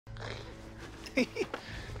He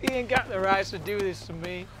ain't got the rights to do this to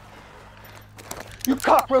me. You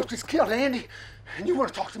cockroaches killed Andy, and you want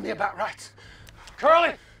to talk to me about rights?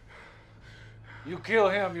 Curly! You kill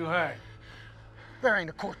him, you hang. There ain't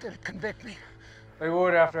a court that'd convict me. They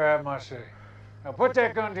would after I have my say. Now put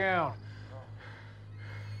that gun down.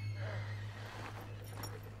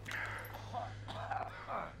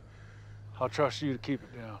 I'll trust you to keep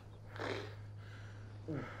it down.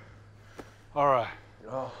 All right.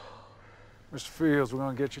 Oh. Mr. Fields, we're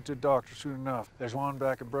gonna get you to the doctor soon enough. There's one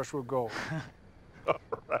back at Brushwood Gold. All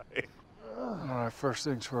right. All right, first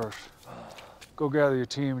things first. Go gather your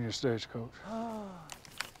team and your stagecoach.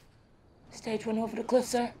 Stage went over the cliff,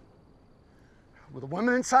 sir. With a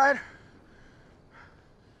woman inside?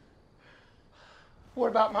 What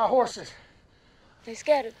about my horses? They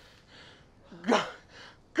scattered.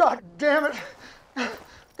 God damn it.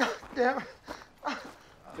 God damn it.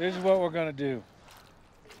 This is what we're gonna do.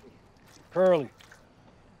 Curly,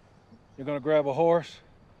 you're gonna grab a horse.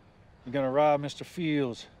 You're gonna ride Mr.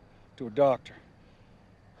 Fields to a doctor.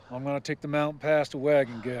 I'm gonna take the mountain past the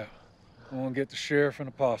wagon gap. I'm gonna get the sheriff and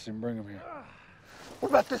the posse and bring them here. What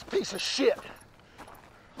about this piece of shit?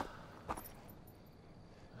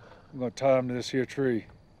 I'm gonna tie him to this here tree.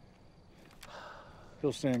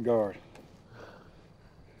 He'll stand guard.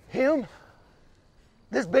 Him?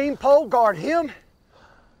 This beanpole guard him?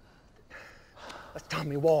 That's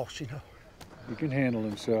Tommy Walsh, you know. He can handle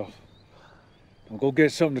himself. Now go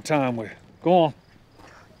get something to tie him with. Go on.